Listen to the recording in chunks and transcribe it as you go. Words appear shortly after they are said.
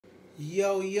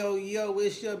Yo, yo, yo,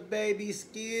 it's your baby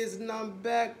Skiz, and I'm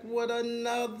back with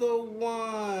another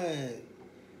one.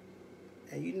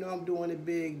 And you know I'm doing it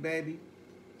big, baby.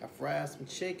 I fried some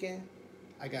chicken.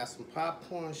 I got some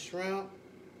popcorn shrimp,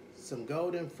 some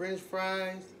golden french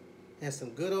fries, and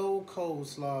some good old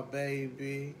coleslaw,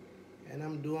 baby. And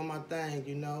I'm doing my thing,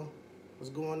 you know. What's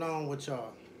going on with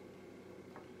y'all?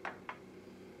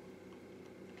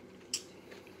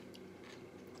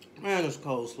 Man, it's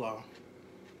coleslaw.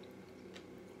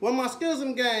 Where my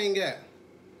Skism gang at?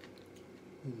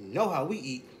 You know how we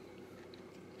eat.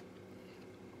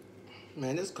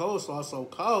 Man, this coleslaw so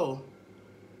cold.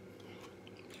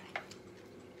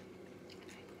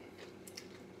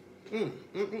 Mm,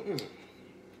 mm, mm, mm.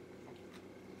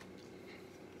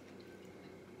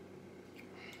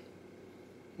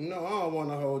 No, I don't want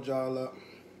to hold y'all up.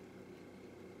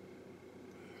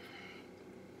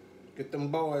 Get them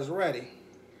boys ready.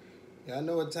 Y'all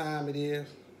know what time it is.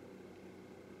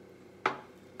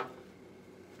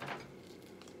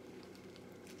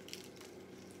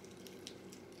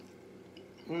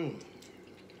 Mm.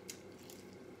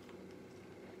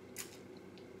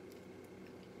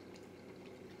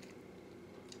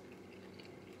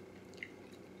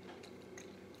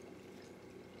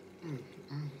 Mm,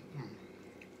 mm, mm.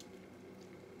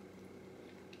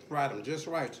 Fried them just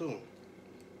right, too.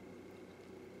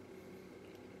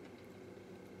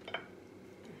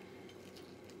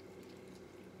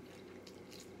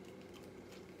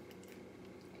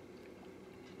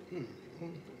 Mm,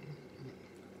 mm,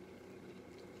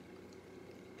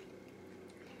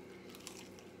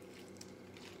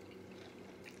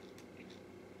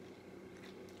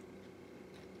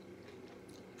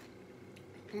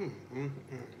 mm, mm, mm.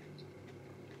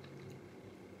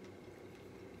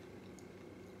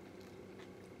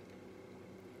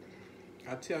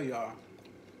 I tell y'all,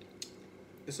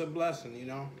 it's a blessing, you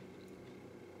know?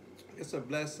 It's a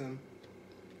blessing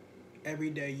every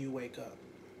day you wake up.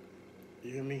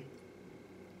 You hear me?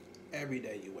 Every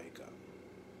day you wake up.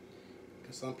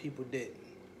 Because some people didn't,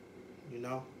 you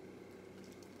know?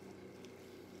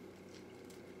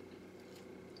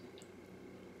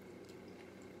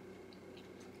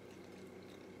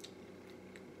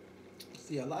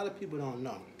 See, a lot of people don't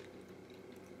know.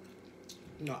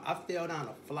 You know, I fell down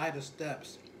a flight of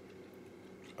steps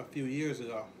a few years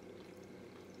ago.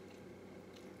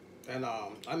 And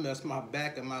I messed my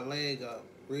back and my leg up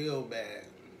real bad.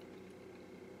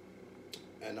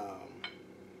 And,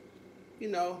 you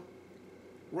know,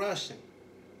 rushing.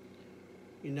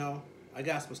 You know, I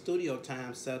got some studio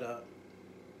time set up.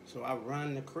 So I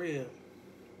run the crib,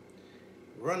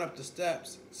 run up the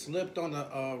steps, slipped on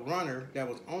the runner that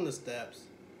was on the steps,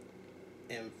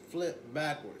 and flipped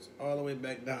backwards all the way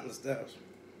back down the steps.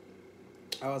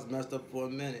 I was messed up for a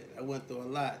minute. I went through a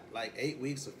lot, like 8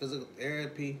 weeks of physical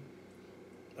therapy.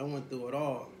 I went through it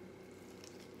all.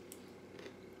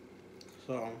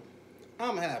 So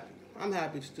I'm happy. I'm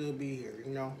happy to still be here,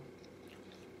 you know.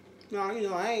 No, you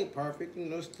know, I ain't perfect. You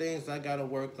know, there's things I gotta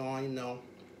work on, you know.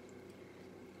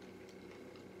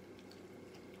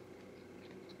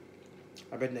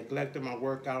 I've been neglecting my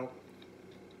workout.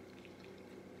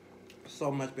 So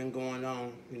much been going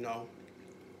on, you know.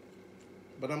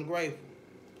 But I'm grateful.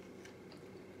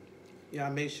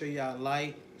 Y'all make sure y'all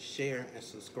like, share, and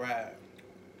subscribe.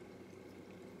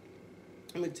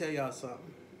 Let me tell y'all something.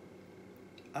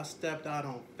 I stepped out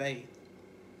on faith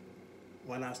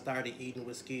when I started eating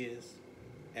with Skiz.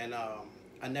 And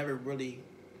I never really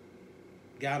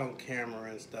got on camera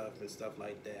and stuff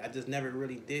like that. I just never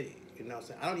really did it. You know what I'm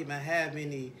saying? I don't even have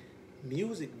any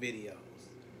music videos.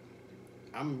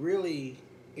 I'm really,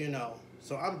 you know,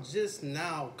 so I'm just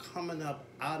now coming up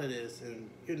out of this and,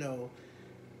 you know,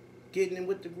 getting in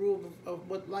with the groove of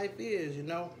what life is, you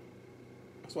know.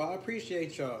 So I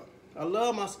appreciate y'all. I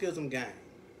love my Skism gang.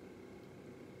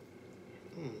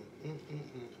 Mm, mm, mm,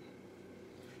 mm.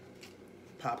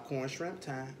 Popcorn shrimp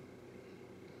time.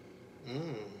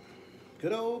 Mmm.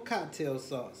 Good old cocktail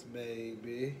sauce,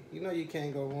 baby. You know you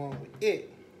can't go wrong with it.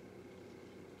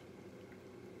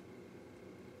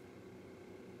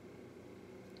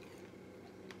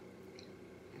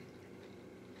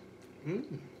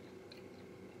 Mmm.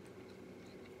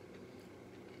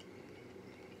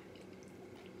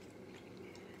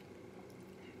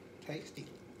 Tasty.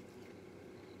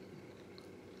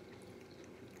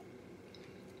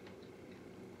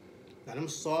 Now them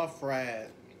soft fried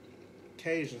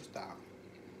Cajun style.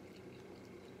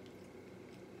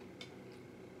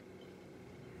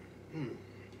 Mmm.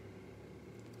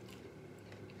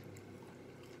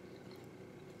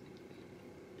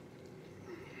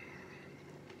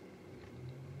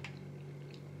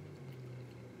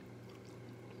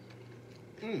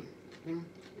 Mm.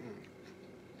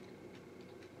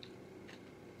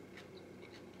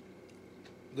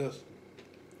 Listen,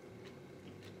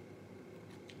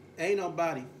 ain't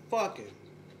nobody fucking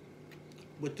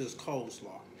with this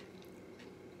coleslaw.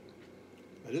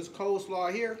 Now, this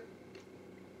coleslaw here,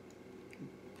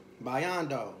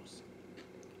 Beyondo's,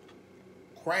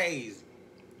 crazy.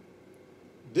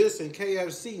 This and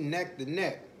KFC neck to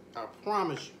neck. I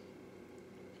promise you.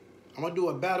 I'm gonna do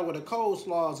a battle with the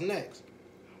coleslaws next.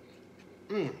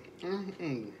 Mm, mm,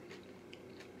 mm.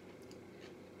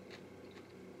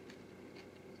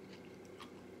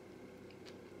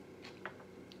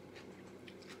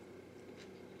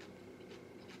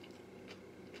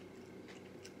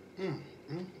 Mm,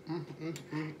 mm, mm, mm,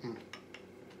 mm, mm.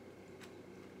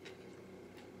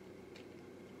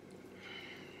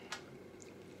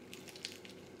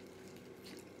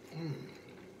 Mm.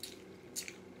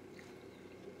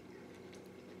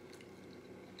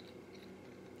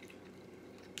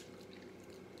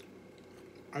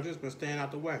 I just been staying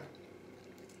out the way.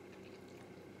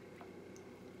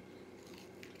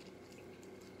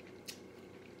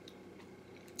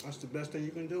 That's the best thing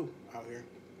you can do out here.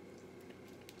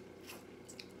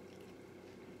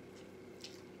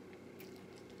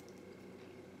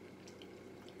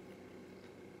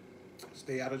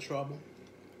 Stay out of trouble.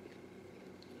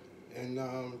 And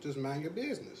just mind your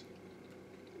business.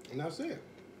 And that's it.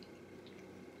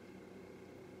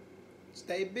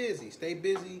 Stay busy. Stay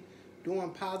busy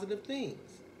doing positive things.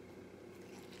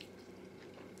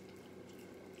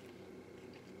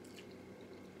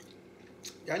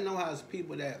 Y'all know how it's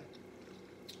people that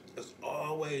it's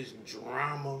always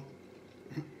drama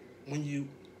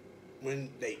when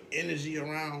they energy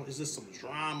around. Is this some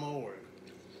drama or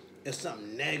it's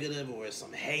something negative or it's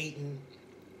some hating?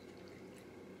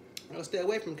 I'll stay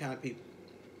away from kind of people.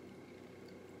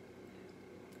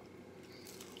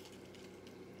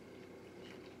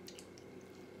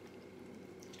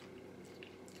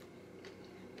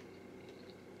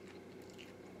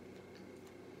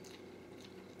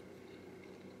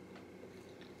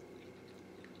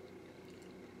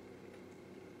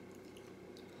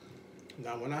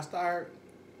 Now, when I start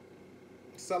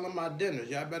selling my dinners,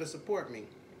 y'all better support me.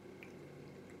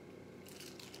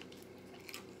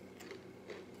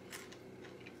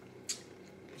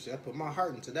 See, I put my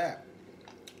heart into that.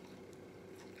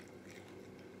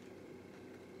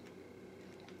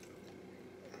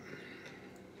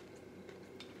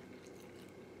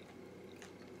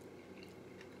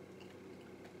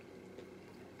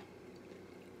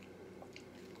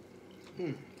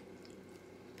 Hmm.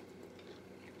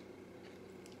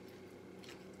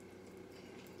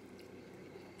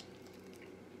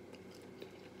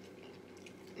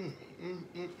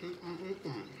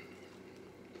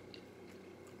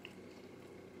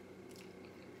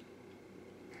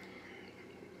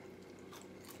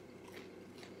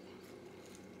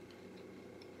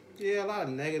 Yeah, a lot of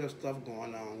negative stuff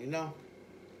going on, you know?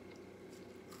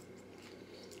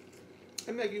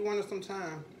 It make you wonder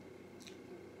sometimes,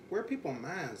 where people's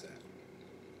minds at?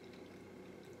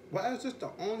 Why is this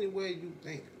the only way you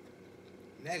think?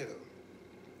 Negative.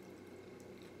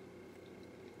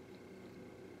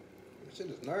 This shit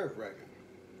is nerve-wracking.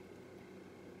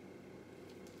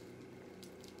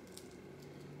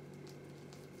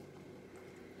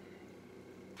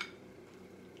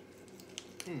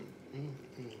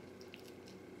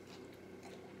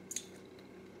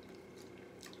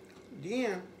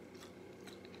 Then,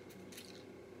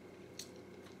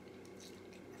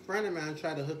 a friend of mine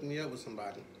tried to hook me up with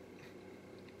somebody.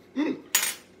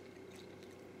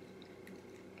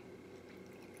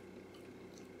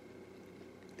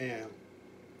 And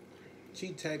she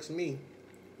texted me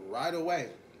right away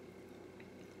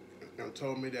and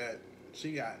told me that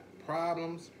she got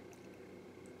problems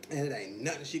and it ain't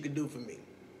nothing she could do for me.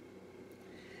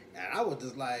 And I was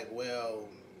just like, well,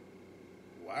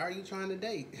 why are you trying to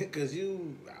date? Because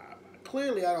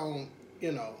clearly I don't,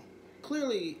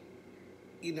 clearly,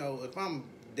 if I'm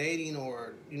dating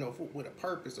or, with a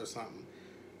purpose or something,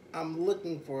 I'm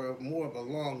looking for more of a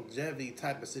longevity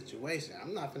type of situation.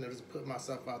 I'm not gonna just put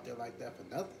myself out there like that for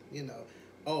nothing,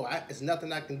 Oh, it's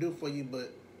nothing I can do for you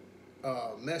but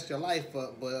mess your life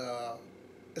up, but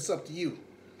it's up to you.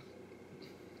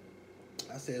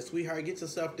 I said, sweetheart, get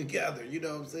yourself together, you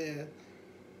know what I'm saying?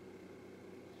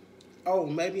 Oh,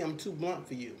 maybe I'm too blunt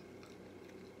for you.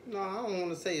 No, I don't want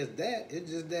to say it's that.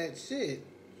 It's just that shit.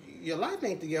 Your life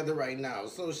ain't together right now,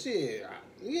 so shit.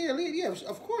 Yeah,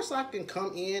 of course I can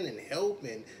come in and help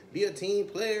and be a team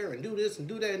player and do this and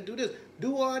do that and do this.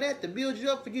 Do all that to build you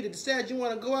up for you to decide you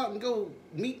want to go out and go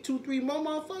meet 2, 3 more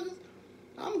motherfuckers.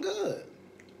 I'm good.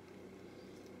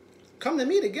 Come to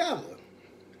me together.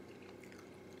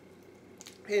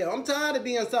 Hell, I'm tired of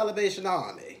being Salvation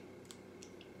Army.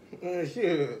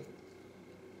 Shit.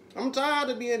 I'm tired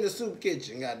of being in the soup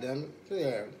kitchen, goddammit.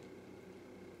 Yeah.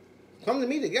 Come to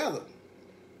me together.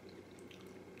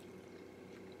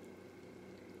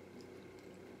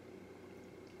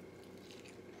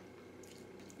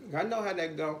 I know how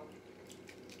that go.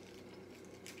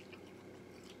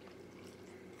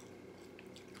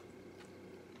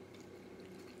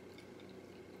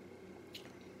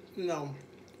 You know,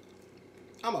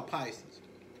 I'm a Pisces.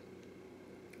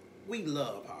 We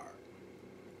love hard.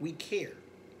 We care.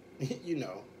 You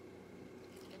know.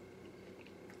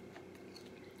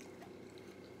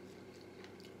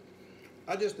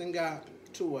 I just done got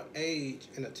to an age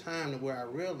and a time to where I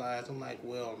realized I'm like,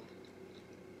 well,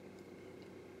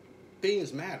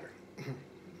 things matter.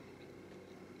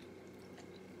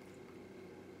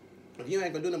 If you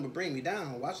ain't gonna do nothing but bring me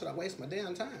down, why should I waste my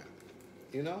damn time?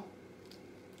 You know?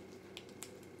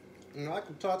 You know, I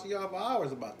could talk to y'all for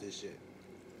hours about this shit.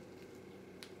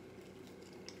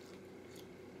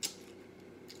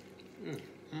 Mm,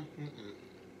 mm, mm, mm.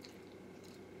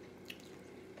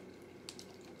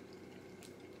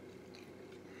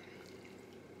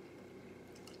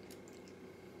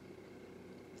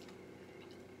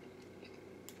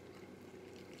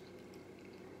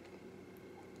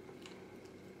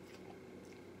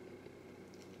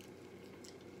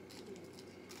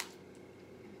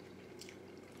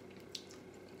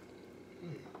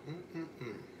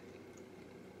 Mm-mm-mm.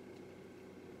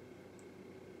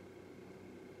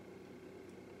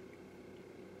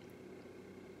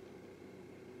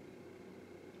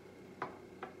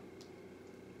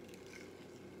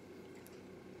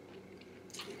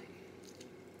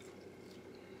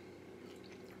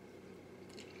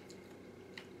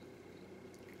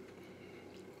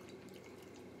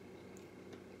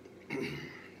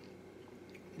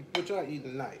 What y'all eating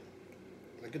tonight?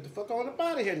 Now get the fuck on up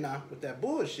out of here now with that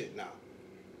bullshit now.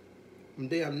 Them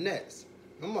damn nets.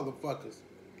 Them motherfuckers.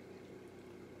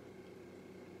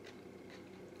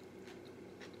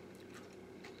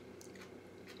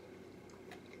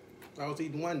 I was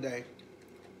eating one day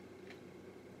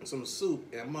some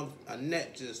soup and a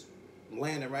net just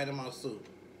landed right in my soup.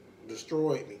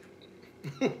 Destroyed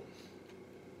me.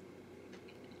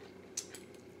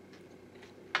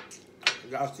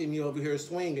 Y'all see me over here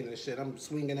swinging and shit. I'm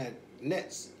swinging at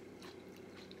nets.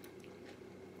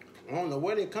 I don't know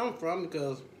where they come from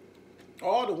because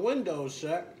all the windows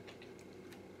shut.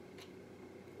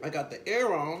 I got the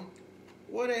air on.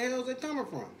 Where the hell is it coming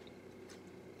from?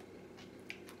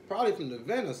 Probably from the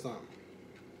vent or something.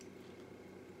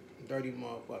 Dirty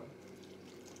motherfucker.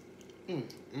 Mm,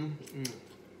 mm, mm.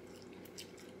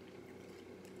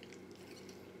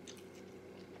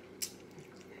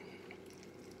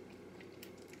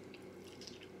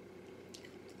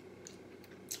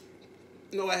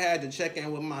 You know, I had to check in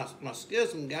with my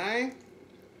schism gang.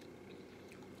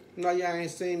 You know, y'all ain't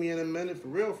seen me in a minute, for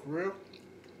real, for real.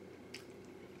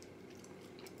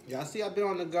 Y'all see I've been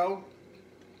on the go.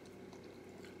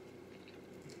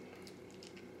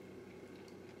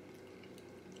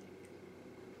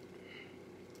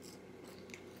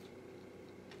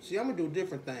 See, I'm gonna do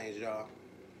different things, y'all.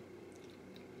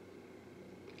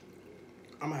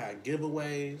 I'm gonna have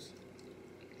giveaways.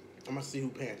 I'm gonna see who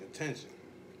paying attention.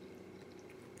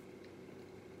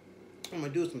 I'm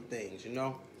gonna do some things, you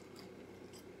know.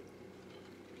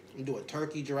 I'm gonna do a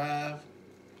turkey drive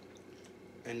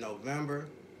in November.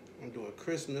 I'm doing a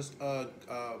Christmas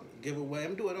giveaway.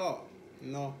 I'm doing it all,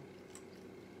 you know.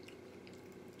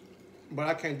 But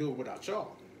I can't do it without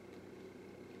y'all.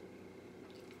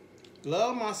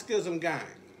 Love my schism gang.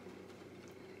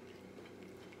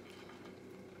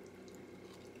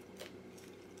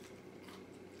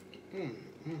 Mm,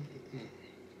 mm, mm.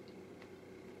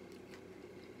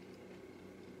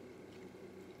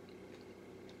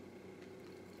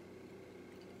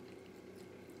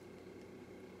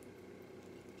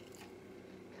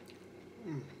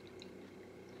 Mm.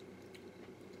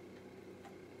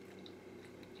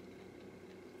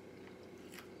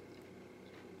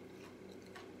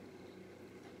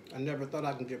 I never thought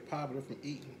I could get popular from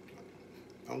eating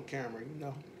on camera, you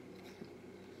know.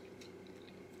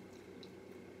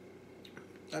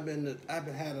 I've been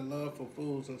had a love for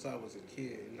food since I was a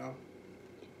kid, you know.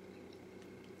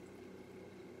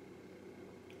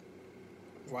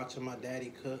 Watching my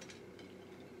daddy cook,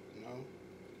 you know.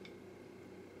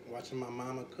 Watching my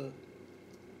mama cook.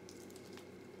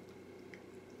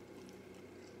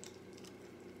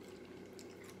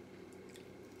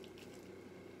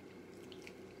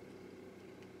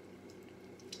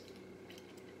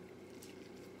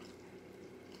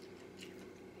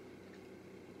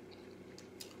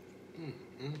 Mm,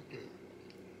 mm, mm.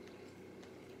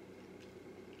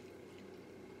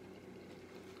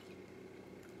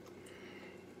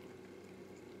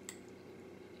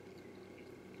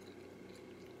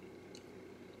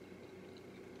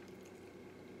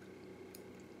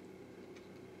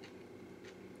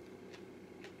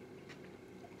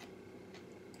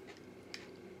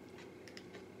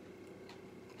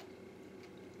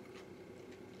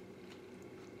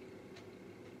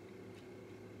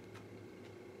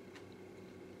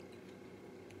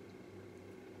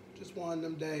 Just one of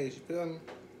them days, you feel me?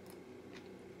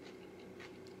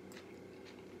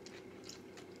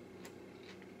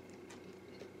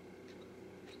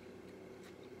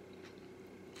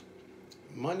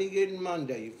 Money getting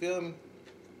Monday, you feel me?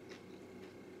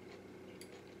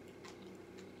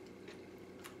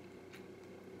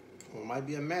 Or it might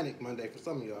be a manic Monday for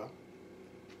some of y'all.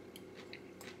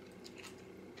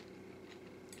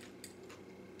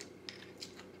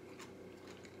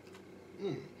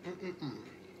 Mm, mm, mm, mm.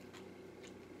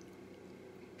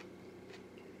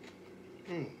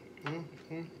 Mm, mm,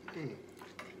 mm, mm.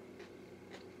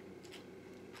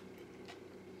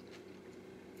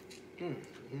 Mm, mm,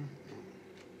 mm.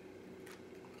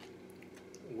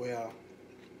 Well,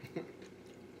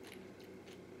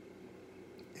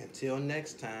 until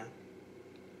next time.